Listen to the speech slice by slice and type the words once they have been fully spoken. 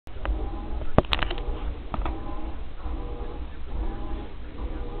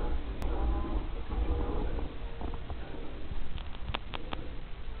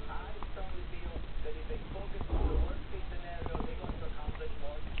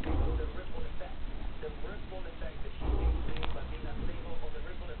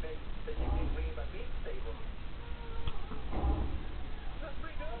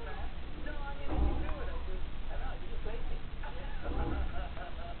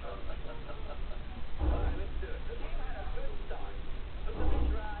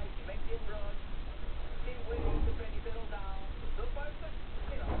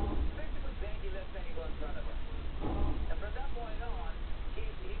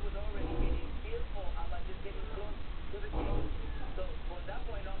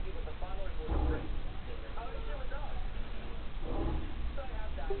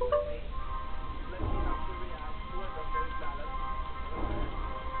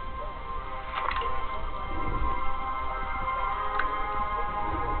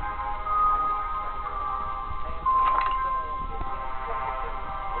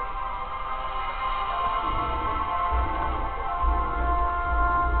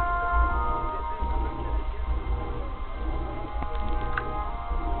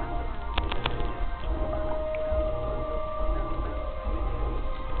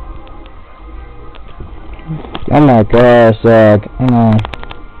Oh my gosh, Zach.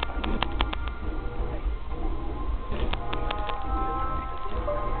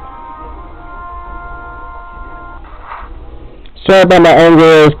 Sorry about my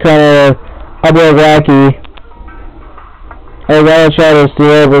angle, is kind of a bit wacky. I was gonna try to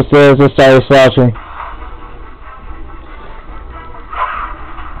steer, but still just started slashing.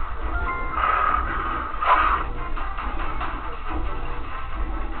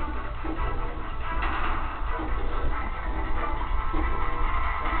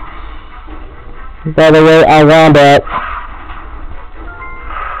 By the way, I won that.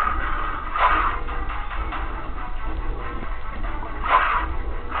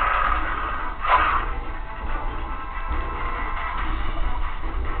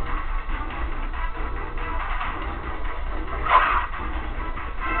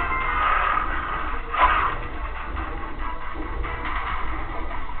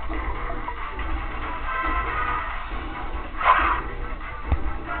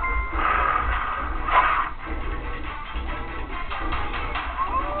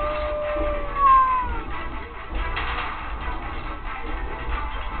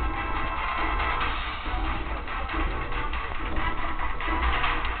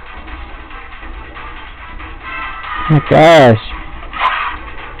 Oh my gosh.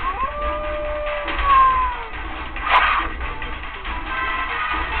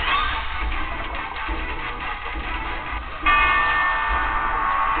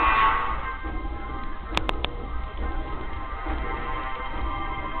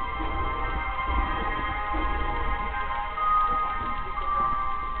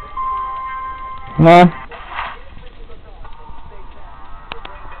 Come on.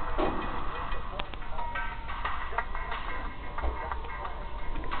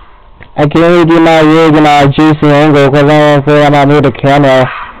 I can't really get my rig in a juicy angle because I don't feel like I need the camera.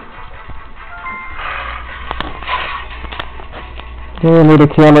 I don't need the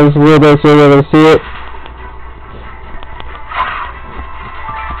camera just a little bit so you're able to see it.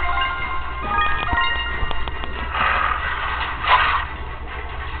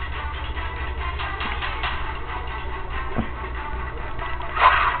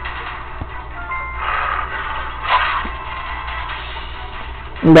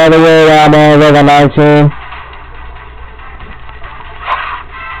 By the way, I'm on level 19.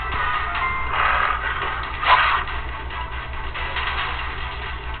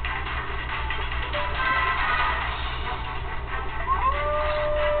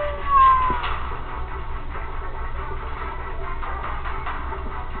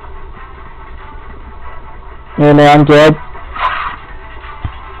 And I'm dead.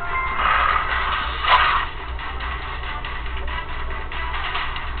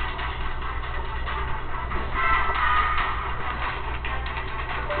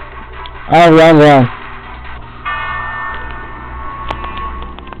 Oh, run.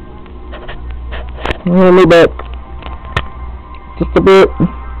 Let me back. Just a bit.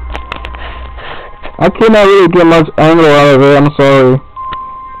 I cannot really get much angle out of it, I'm sorry.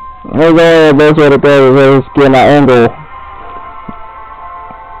 I was the best way to go is just get my angle.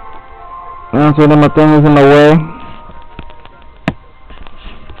 And so then my thing is in the way.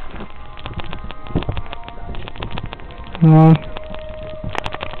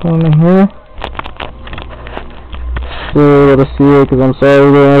 Down here. So we're able to see it because I'm sorry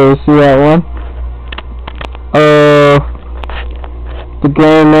we weren't able to see that one. The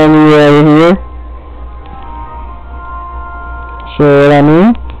game menu right here. Show what I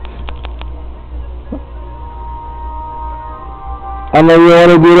mean. I know you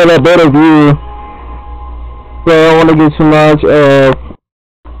want to get a better view, but I don't want to get too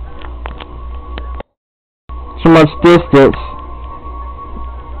much distance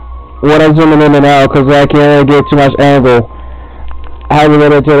when I'm zooming in and out because I can't get too much angle. I have a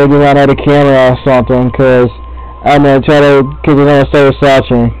little try to get out of the camera or something because I'm gonna try to because it's gonna start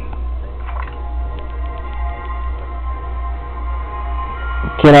slouching.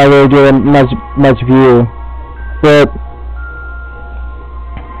 Cannot really get much view, but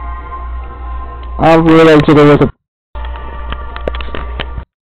I'll really take a look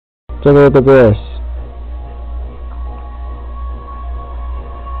at this.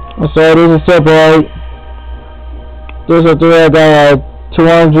 So this is separate. There's a thread that got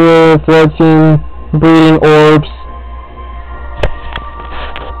 214 breeding orbs.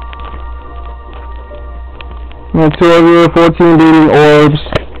 And 214 breeding orbs,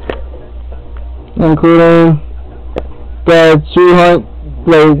 including the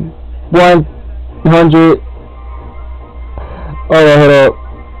 100. Alright, hold up.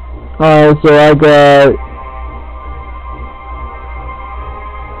 Alright, so I got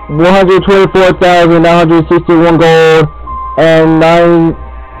 124,961 gold and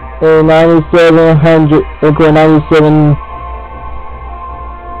 9,700 equal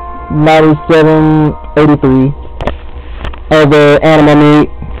 9783 of the animal meat.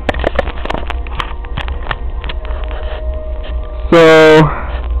 So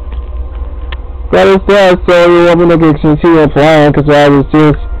that is that. So you want me to continue playing because I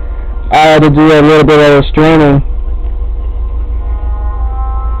had to do a little bit of streaming.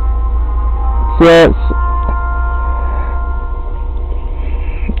 Since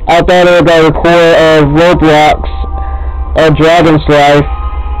I thought I would record a Roblox or Dragon's Life,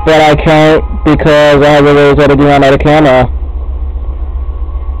 but I can't because I have to really try to do another camera.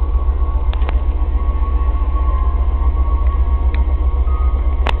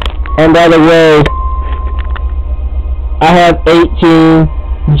 And by the way, I have 18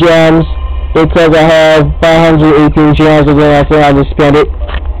 gems because I have 518 gems and then I think I just spend it.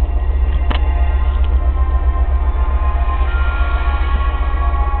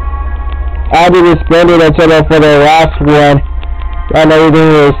 I didn't spend it until for the last one. I know you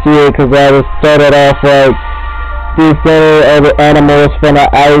didn't really see it because I just started off like defending other animals from the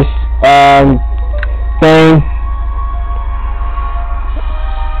ice thing.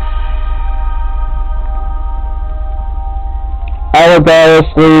 I would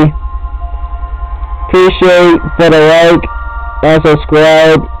honestly appreciate for the like and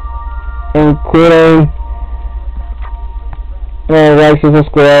subscribe, including like and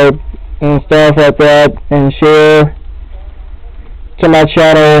subscribe and stuff like that, and share to my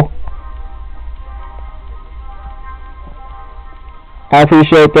channel. I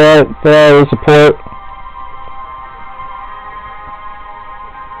appreciate that for all the support.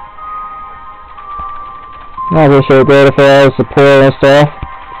 I appreciate that for all the support and stuff.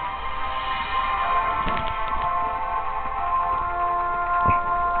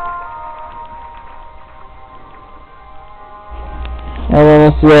 And then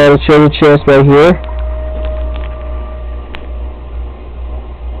let's see the treasure chest right here.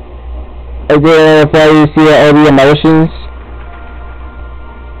 Again, if you see all the emotions,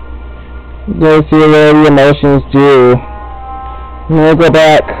 you'll see what the emotions do. I'm gonna go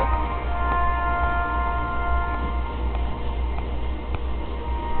back.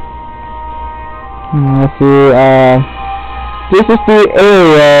 Let's see, this is the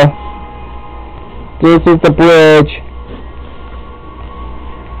area. This is the bridge.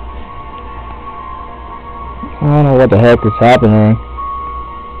 I don't know what the heck is happening.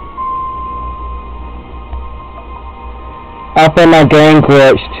 I feel my game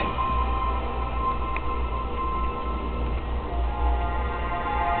glitched.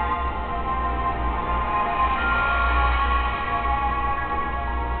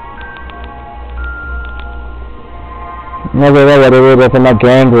 Never know what it is if my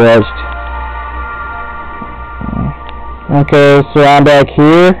game glitched. Okay, so I'm back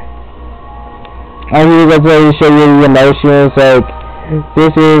here. I'm here to show you the emotions. Like,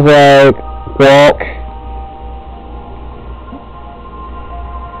 this is like walk.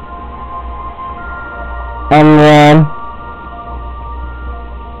 And run.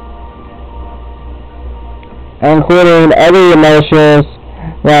 Including other emotions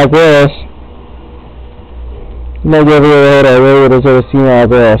like this. Maybe over here, I really would have seen like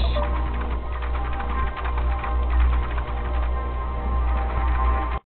this.